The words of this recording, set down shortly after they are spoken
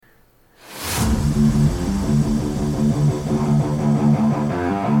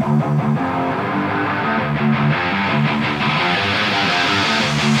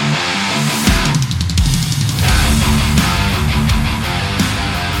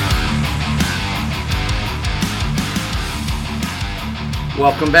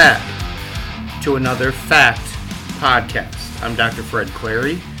Welcome back to another Fact Podcast. I'm Dr. Fred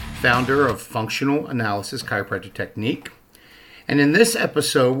Clary, founder of Functional Analysis Chiropractic Technique. And in this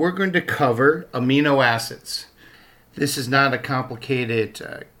episode, we're going to cover amino acids. This is not a complicated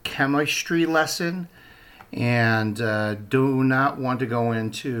chemistry lesson, and do not want to go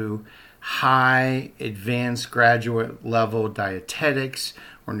into high advanced graduate level dietetics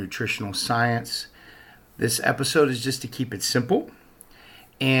or nutritional science. This episode is just to keep it simple,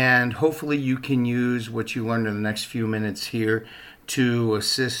 and hopefully you can use what you learned in the next few minutes here to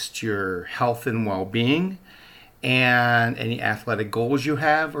assist your health and well-being and any athletic goals you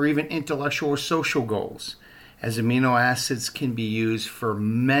have, or even intellectual or social goals, as amino acids can be used for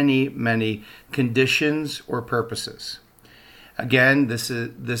many conditions or purposes. Again, this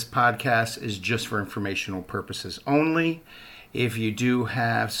podcast is just for informational purposes only. If you do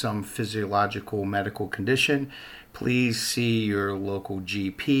have some physiological medical condition, please see your local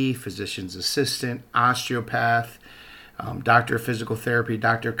GP, physician's assistant, osteopath, doctor of physical therapy,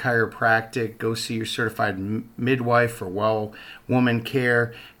 doctor of chiropractic. Go see your certified midwife for well woman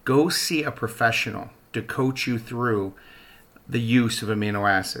care. Go see a professional to coach you through the use of amino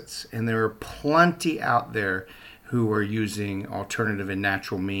acids. And there are plenty out there who are using alternative and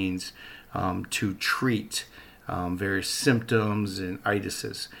natural means to treat various symptoms and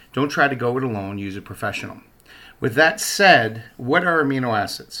itises. Don't try to go it alone. Use a professional. With that said, what are amino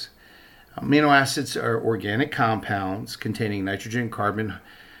acids? Amino acids are organic compounds containing nitrogen, carbon,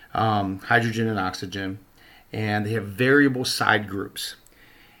 hydrogen, and oxygen, and they have variable side groups.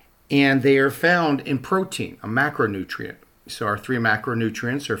 And they are found in protein, a macronutrient. So our three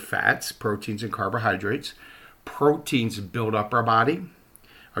macronutrients are fats, proteins, and carbohydrates. Proteins build up our body,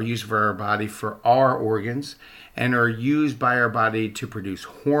 are used for our body for our organs, and are used by our body to produce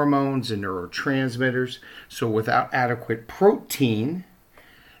hormones and neurotransmitters. So without adequate protein,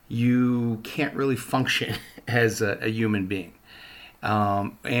 you can't really function as a human being.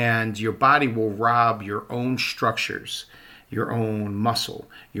 And your body will rob your own structures, your own muscle,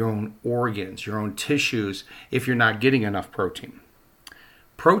 your own organs, your own tissues, if you're not getting enough protein.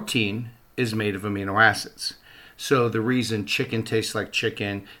 Protein is made of amino acids. So the reason chicken tastes like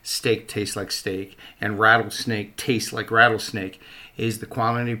chicken, steak tastes like steak, and rattlesnake tastes like rattlesnake is the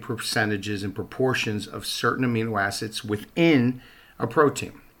quantity, percentages, and proportions of certain amino acids within a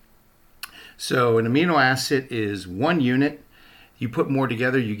protein. So an amino acid is one unit. You put more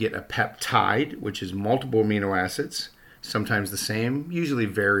together, you get a peptide, which is multiple amino acids, sometimes the same, usually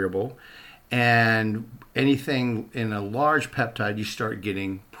variable. And anything in a large peptide, you start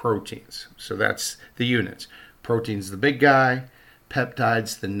getting proteins. So that's the units. Protein's the big guy,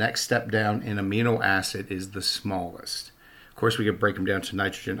 peptide's the next step down, and amino acid is the smallest. Of course, we could break them down to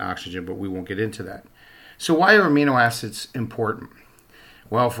nitrogen, oxygen, but we won't get into that. So why are amino acids important?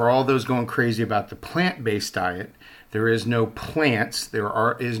 Well, for all those going crazy about the plant-based diet, there is no plants,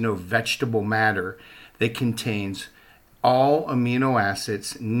 is no vegetable matter that contains all amino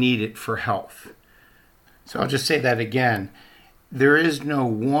acids needed for health. So I'll just say that again. There is no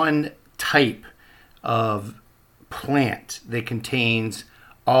one type of plant that contains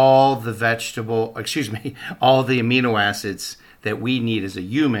all the all the amino acids that we need as a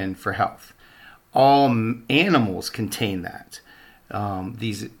human for health. All animals contain that.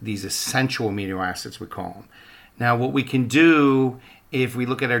 These essential amino acids, we call them. Now, what we can do, if we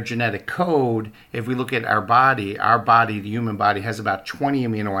look at our genetic code, if we look at our body, the human body, has about 20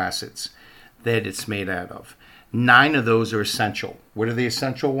 amino acids that it's made out of. 9 of those are essential. What are the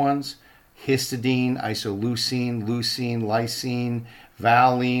essential ones? Histidine, isoleucine, leucine, lysine,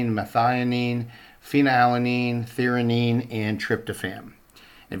 valine, methionine, phenylalanine, threonine, and tryptophan.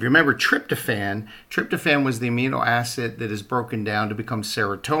 If you remember tryptophan was the amino acid that is broken down to become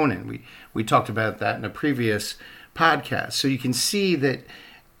serotonin. We talked about that in a previous podcast. So you can see that,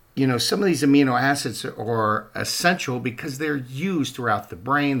 some of these amino acids are essential because they're used throughout the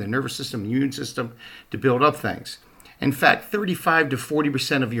brain, the nervous system, the immune system to build up things. In fact, 35 to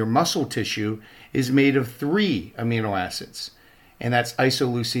 40% of your muscle tissue is made of 3 amino acids. And that's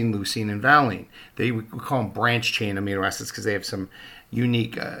isoleucine, leucine, and valine. We call them branch chain amino acids because they have some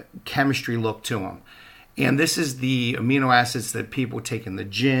unique chemistry look to them. And this is the amino acids that people take in the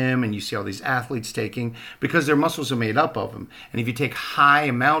gym, and you see all these athletes taking because their muscles are made up of them. And if you take high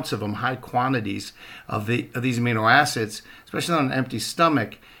amounts of them, high quantities of these amino acids, especially on an empty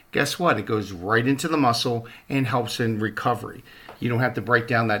stomach, guess what? It goes right into the muscle and helps in recovery. You don't have to break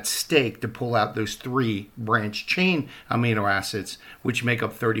down that steak to pull out those 3 branch chain amino acids, which make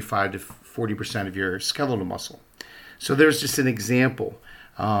up 35 to 40% of your skeletal muscle. So there's just an example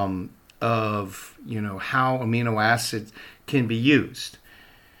of how amino acids can be used.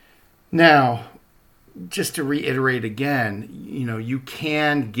 Now, just to reiterate again, you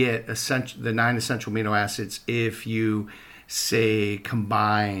can get the 9 essential amino acids if you, say,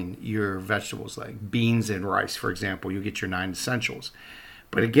 combine your vegetables like beans and rice, for example. You get your 9 essentials.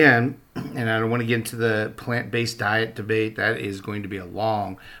 But again, and I don't want to get into the plant-based diet debate. That is going to be a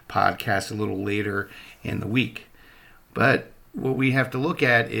long podcast a little later in the week. But what we have to look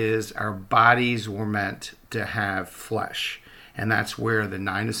at is our bodies were meant to have flesh. And that's where the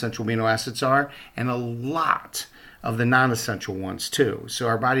 9 essential amino acids are, and a lot of the non-essential ones too. So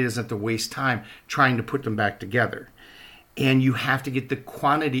our body doesn't have to waste time trying to put them back together. And you have to get the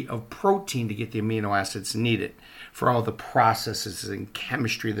quantity of protein to get the amino acids needed for all the processes and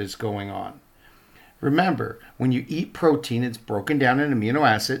chemistry that's going on. Remember, when you eat protein, it's broken down in amino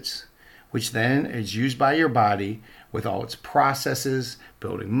acids, which then is used by your body with all its processes,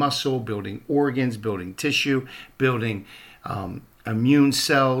 building muscle, building organs, building tissue, building immune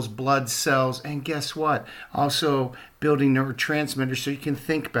cells, blood cells, and guess what? Also building neurotransmitters so you can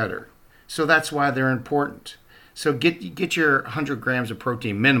think better. So that's why they're important. So get your 100 grams of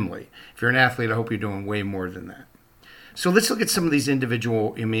protein minimally. If you're an athlete, I hope you're doing way more than that. So let's look at some of these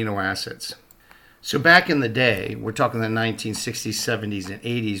individual amino acids. So back in the day, we're talking the 1960s, 70s, and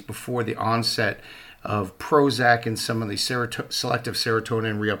 80s, before the onset of Prozac and some of the selective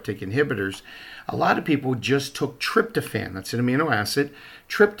serotonin reuptake inhibitors, a lot of people just took tryptophan, that's an amino acid,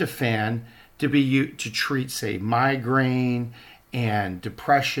 tryptophan to be used to treat, say, migraine and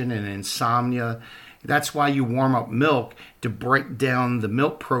depression and insomnia. That's why you warm up milk, to break down the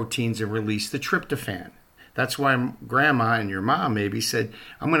milk proteins and release the tryptophan. That's why grandma and your mom maybe said,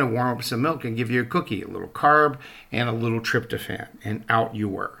 I'm going to warm up some milk and give you a cookie, a little carb and a little tryptophan, and out you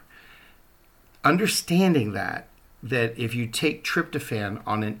were. Understanding that if you take tryptophan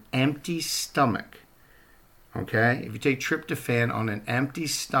on an empty stomach, okay, if you take tryptophan on an empty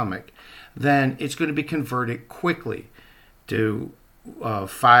stomach, then it's going to be converted quickly to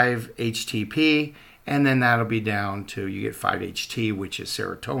 5-HTP, and then that'll be down to, you get 5-HT, which is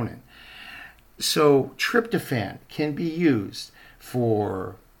serotonin. So tryptophan can be used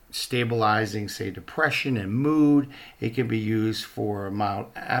for stabilizing, say, depression and mood. It can be used for mild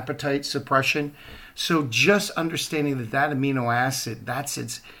appetite suppression. So just understanding that amino acid,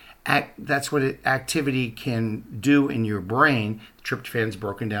 that's what activity can do in your brain. Tryptophan is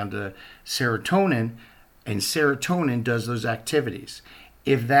broken down to serotonin, and serotonin does those activities.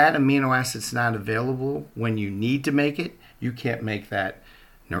 If that amino acid is not available when you need to make it, you can't make that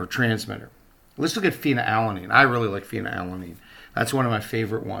neurotransmitter. Let's look at phenylalanine. I really like phenylalanine. That's one of my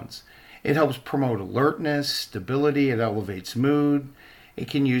favorite ones. It helps promote alertness, stability. It elevates mood. It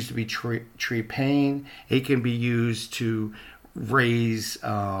can use to be treat pain. It can be used to raise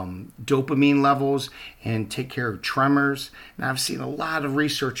dopamine levels and take care of tremors. Now, I've seen a lot of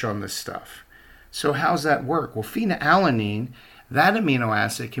research on this stuff. So how's that work? Well, phenylalanine, that amino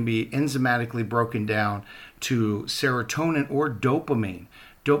acid, can be enzymatically broken down to serotonin or dopamine.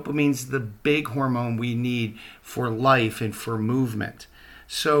 Dopamine's the big hormone we need for life and for movement.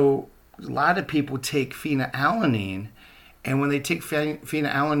 So a lot of people take phenylalanine, and when they take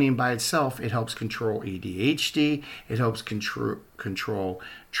phenylalanine by itself, it helps control ADHD, it helps control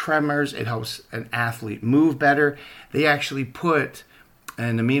tremors, it helps an athlete move better. They actually put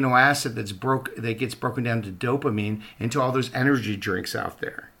an amino acid that gets broken down to dopamine into all those energy drinks out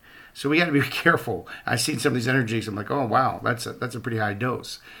there. So we got to be careful. I've seen some of these energy drinks. I'm like, oh, wow, that's a pretty high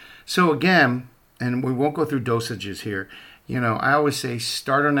dose. So again, and we won't go through dosages here. I always say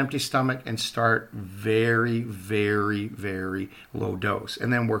start on an empty stomach and start very, very, very low dose,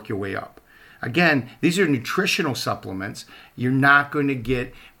 and then work your way up. Again, these are nutritional supplements. You're not going to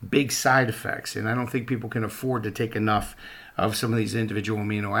get big side effects, and I don't think people can afford to take enough of some of these individual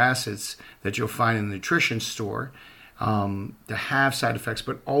amino acids that you'll find in the nutrition store to have side effects,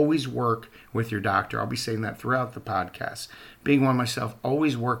 but always work with your doctor. I'll be saying that throughout the podcast. Being one myself,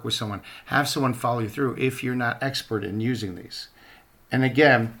 always work with someone. Have someone follow you through if you're not expert in using these. And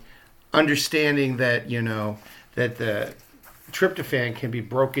again, understanding that, that the tryptophan can be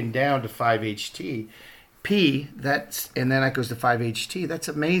broken down to 5-HTP, and then that goes to 5-HT. That's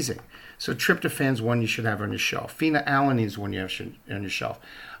amazing. So tryptophan's one you should have on your shelf. Phenylalanine is one you have on your shelf.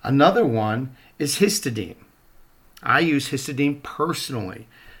 Another one is histidine. I use histidine personally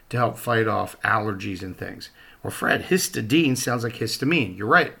to help fight off allergies and things. Well, Fred, histidine sounds like histamine. You're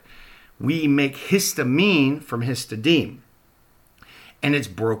right. We make histamine from histidine, and it's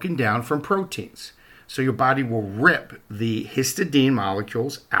broken down from proteins. So your body will rip the histidine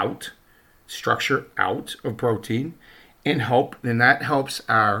molecules out, structure out of protein, and that helps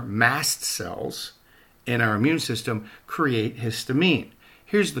our mast cells in our immune system create histamine.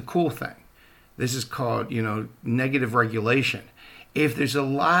 here's the cool thing. This is called, negative regulation. If there's a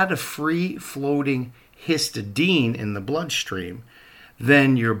lot of free floating histidine in the bloodstream,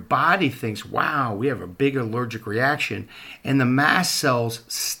 then your body thinks, wow, we have a big allergic reaction, and the mast cells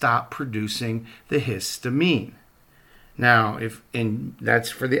stop producing the histamine. Now, and that's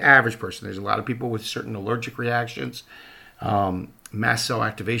for the average person. There's a lot of people with certain allergic reactions, mast cell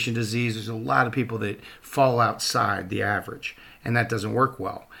activation disease. There's a lot of people that fall outside the average, and that doesn't work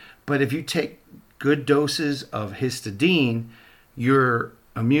well. But if you take good doses of histidine, your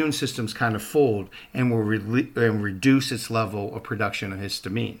immune system's kind of fold and will reduce its level of production of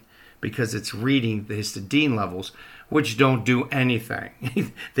histamine because it's reading the histidine levels, which don't do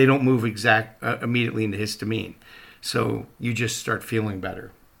anything. They don't move immediately into histamine. So you just start feeling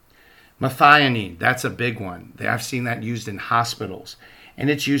better. Methionine, that's a big one. I've seen that used in hospitals. And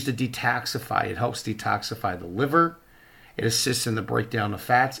it's used to detoxify. It helps detoxify the liver. It assists in the breakdown of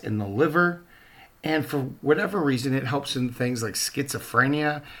fats in the liver. And for whatever reason, it helps in things like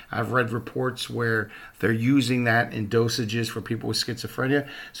schizophrenia. I've read reports where they're using that in dosages for people with schizophrenia.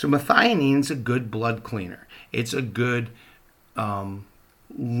 So methionine is a good blood cleaner. It's a good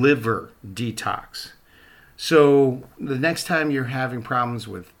liver detox. So the next time you're having problems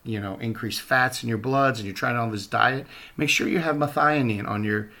with, increased fats in your bloods and you're trying on this diet, make sure you have methionine on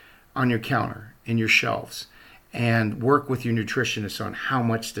your counter, in your shelves, and work with your nutritionist on how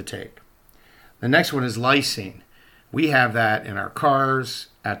much to take. The next one is lysine. We have that in our cars,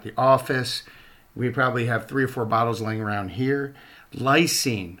 at the office. We probably have 3 or 4 bottles laying around here.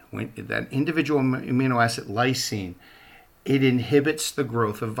 Lysine, that individual amino acid lysine, it inhibits the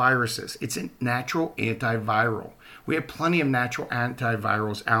growth of viruses. It's a natural antiviral. We have plenty of natural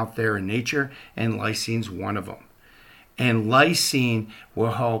antivirals out there in nature, and lysine's one of them. And lysine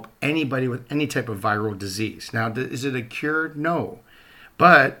will help anybody with any type of viral disease. Now, is it a cure? No.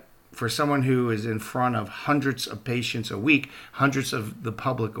 But for someone who is in front of hundreds of patients a week, hundreds of the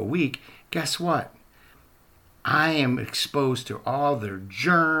public a week, guess what? I am exposed to all their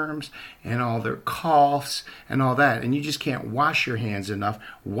germs and all their coughs and all that. And you just can't wash your hands enough,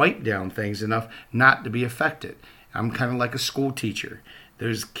 wipe down things enough not to be affected. I'm kind of like a school teacher.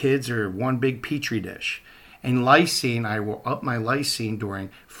 There's kids are one big petri dish. And lysine, I will up my lysine during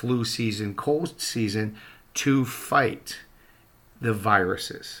flu season, cold season to fight the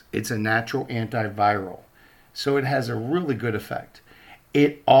viruses. It's a natural antiviral. So it has a really good effect.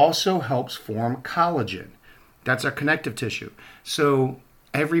 It also helps form collagen. That's our connective tissue. So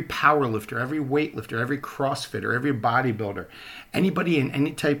every power lifter, every weightlifter, every CrossFitter, every bodybuilder, anybody in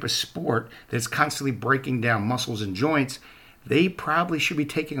any type of sport that's constantly breaking down muscles and joints, they probably should be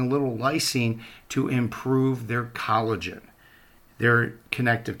taking a little lysine to improve their collagen, their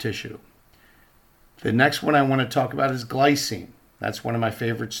connective tissue. The next one I want to talk about is glycine. That's one of my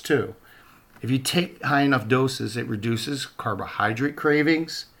favorites too. If you take high enough doses, it reduces carbohydrate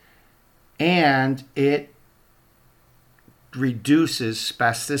cravings and it reduces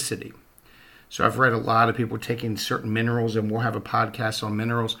spasticity. So I've read a lot of people taking certain minerals, and we'll have a podcast on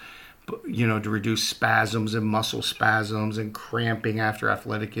minerals, to reduce spasms and muscle spasms and cramping after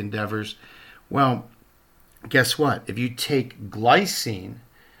athletic endeavors. Well, guess what? If you take glycine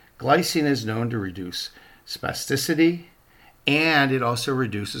is known to reduce spasticity, and it also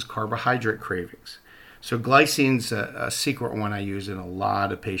reduces carbohydrate cravings. So glycine's a secret one I use in a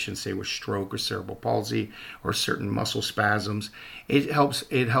lot of patients, say with stroke or cerebral palsy or certain muscle spasms. It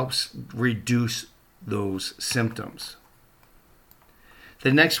helps reduce those symptoms.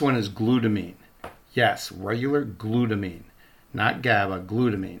 The next one is glutamine. Yes, regular glutamine, not GABA,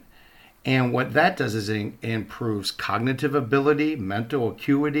 glutamine. And what that does is it improves cognitive ability, mental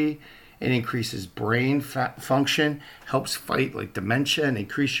acuity. It increases brain function, helps fight like dementia and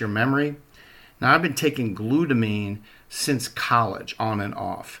increase your memory. Now, I've been taking glutamine since college, on and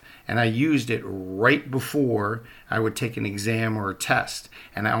off. And I used it right before I would take an exam or a test.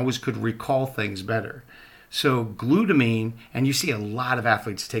 And I always could recall things better. So glutamine, and you see a lot of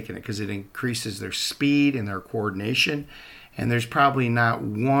athletes taking it because it increases their speed and their coordination. And there's probably not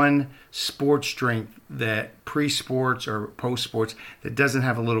one sports drink that pre-sports or post-sports that doesn't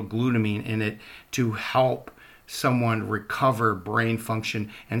have a little glutamine in it to help someone recover brain function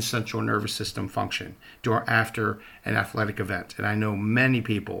and central nervous system function after an athletic event. And I know many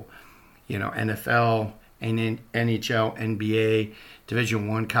people, NFL, NHL, NBA, Division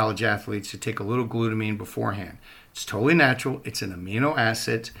I college athletes who take a little glutamine beforehand. It's totally natural. It's an amino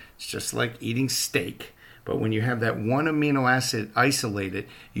acid. It's just like eating steak. But when you have that one amino acid isolated,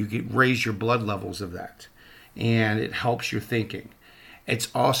 you raise your blood levels of that. And it helps your thinking. It's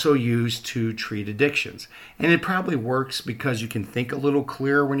also used to treat addictions. And it probably works because you can think a little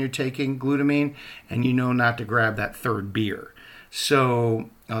clearer when you're taking glutamine and you know not to grab that third beer. So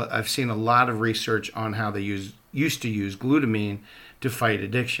I've seen a lot of research on how they used to use glutamine to fight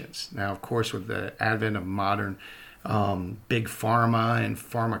addictions. Now, of course, with the advent of modern big pharma and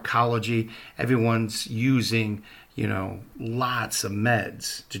pharmacology, everyone's using lots of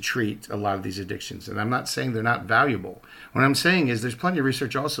meds to treat a lot of these addictions. And I'm not saying they're not valuable. What I'm saying is there's plenty of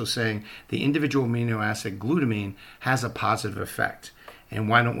research also saying the individual amino acid glutamine has a positive effect. And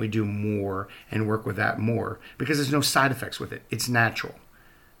why don't we do more and work with that more? Because there's no side effects with it. It's natural.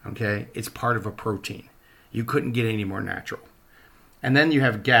 Okay? It's part of a protein. You couldn't get any more natural. And then you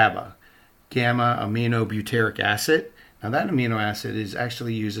have GABA, gamma aminobutyric acid. Now that amino acid is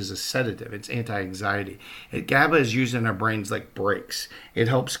actually used as a sedative. It's anti-anxiety. GABA is used in our brains like brakes. It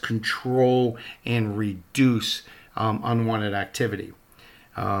helps control and reduce unwanted activity.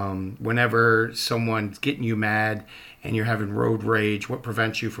 Whenever someone's getting you mad and you're having road rage, what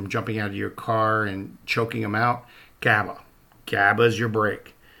prevents you from jumping out of your car and choking them out? GABA. GABA is your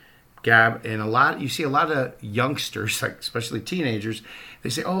brake. GABA, and you see a lot of youngsters, like especially teenagers, they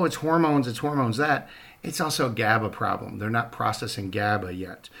say, "Oh, it's hormones, that." It's also a GABA problem. They're not processing GABA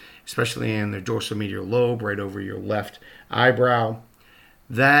yet, especially in their dorsomedial lobe, right over your left eyebrow.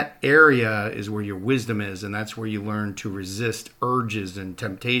 That area is where your wisdom is, and that's where you learn to resist urges and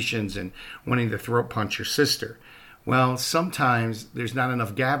temptations and wanting to throat punch your sister. Well, sometimes there's not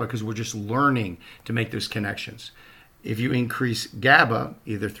enough GABA because we're just learning to make those connections. If you increase GABA,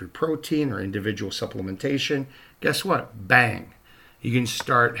 either through protein or individual supplementation, guess what? Bang. You can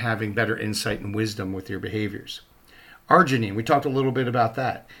start having better insight and wisdom with your behaviors. Arginine, we talked a little bit about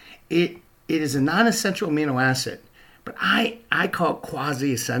that. It is a non-essential amino acid, but I call it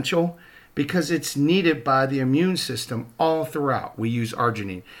quasi-essential because it's needed by the immune system all throughout. We use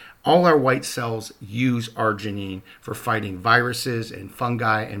arginine. All our white cells use arginine for fighting viruses and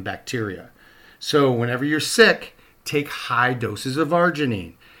fungi and bacteria. So whenever you're sick, take high doses of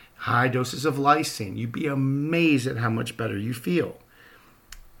arginine, high doses of lysine. You'd be amazed at how much better you feel.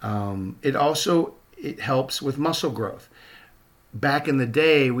 It helps with muscle growth. Back in the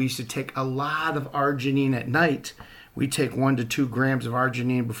day, we used to take a lot of arginine at night. We take 1 to 2 grams of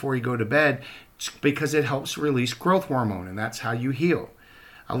arginine before you go to bed because it helps release growth hormone, and that's how you heal.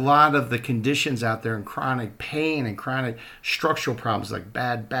 A lot of the conditions out there in chronic pain and chronic structural problems like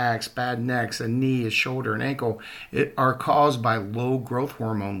bad backs, bad necks, a knee, a shoulder, an ankle, are caused by low growth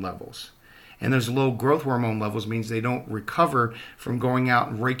hormone levels. And those low growth hormone levels means they don't recover from going out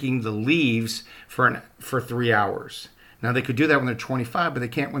and raking the leaves for 3 hours. Now they could do that when they're 25, but they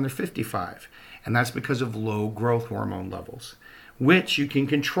can't when they're 55. And that's because of low growth hormone levels, which you can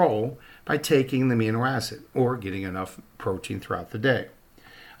control by taking the amino acid or getting enough protein throughout the day.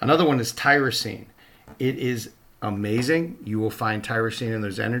 Another one is tyrosine. It is amazing. You will find tyrosine in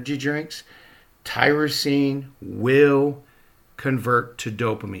those energy drinks. Tyrosine will convert to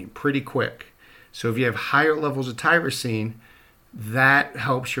dopamine pretty quick. So if you have higher levels of tyrosine, that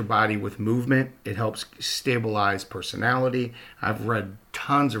helps your body with movement. It helps stabilize personality. I've read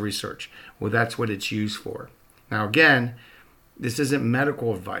tons of research. Well, that's what it's used for. Now, again, this isn't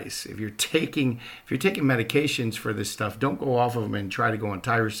medical advice. If you're taking medications for this stuff, don't go off of them and try to go on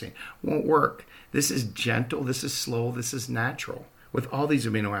tyrosine. It won't work. This is gentle. This is slow. This is natural with all these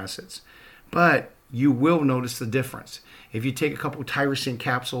amino acids. But you will notice the difference. If you take a couple tyrosine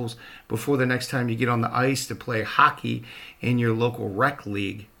capsules before the next time you get on the ice to play hockey in your local rec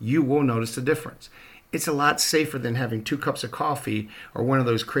league, you will notice the difference. It's a lot safer than having 2 cups of coffee or one of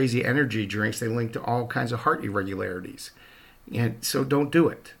those crazy energy drinks. They link to all kinds of heart irregularities. And so don't do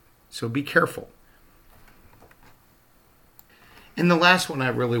it. So be careful. And the last one I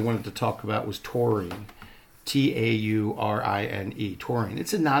really wanted to talk about was taurine. Taurine. Taurine.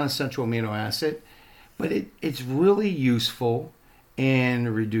 It's a non-essential amino acid, but it's really useful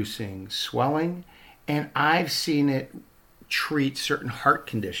in reducing swelling, and I've seen it treat certain heart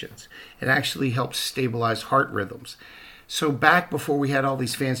conditions. It actually helps stabilize heart rhythms. So back before we had all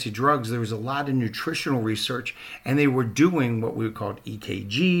these fancy drugs, there was a lot of nutritional research, and they were doing what we called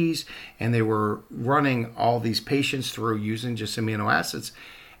EKGs, and they were running all these patients through using just amino acids.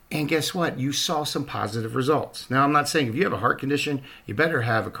 And guess what? You saw some positive results. Now, I'm not saying if you have a heart condition, you better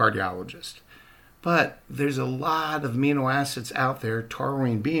have a cardiologist. But there's a lot of amino acids out there,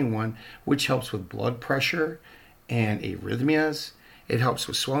 taurine being one, which helps with blood pressure and arrhythmias. It helps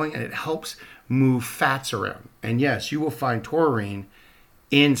with swelling, and it helps move fats around. And yes, you will find taurine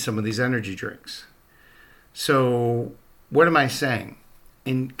in some of these energy drinks. So what am I saying?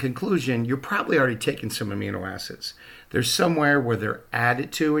 in conclusion, you're probably already taking some amino acids. There's somewhere where they're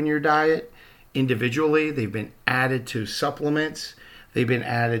added to in your diet individually. They've been added to supplements. They've been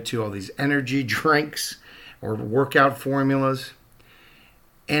added to all these energy drinks or workout formulas.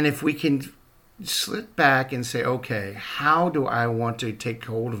 And if we can slip back and say, okay, how do I want to take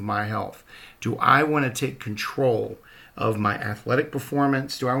hold of my health? Do I want to take control of my athletic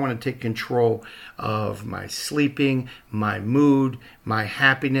performance? Do I want to take control of my sleeping, my mood, my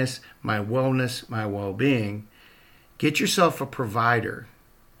happiness, my wellness, my well-being? Get yourself a provider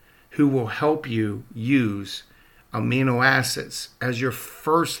who will help you use amino acids as your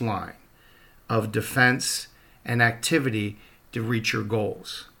first line of defense and activity to reach your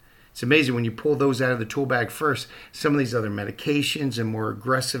goals. It's amazing when you pull those out of the tool bag first, some of these other medications and more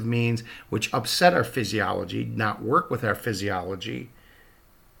aggressive means which upset our physiology, not work with our physiology,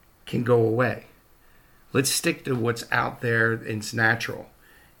 can go away. Let's stick to what's out there and it's natural.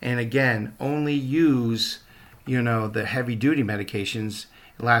 And again, only use, the heavy duty medications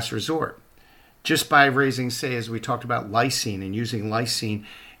last resort. Just by raising, say, as we talked about lysine and using lysine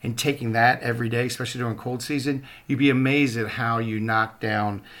and taking that every day, especially during cold season, you'd be amazed at how you knock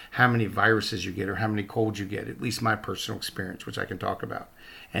down how many viruses you get or how many colds you get, at least my personal experience, which I can talk about.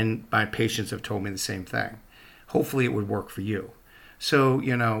 And my patients have told me the same thing. Hopefully it would work for you. So,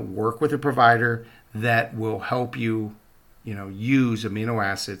 work with a provider that will help you, use amino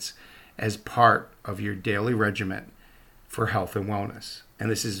acids as part of your daily regimen for health and wellness. And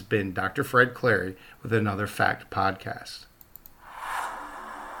this has been Dr. Fred Clary with another Fact Podcast.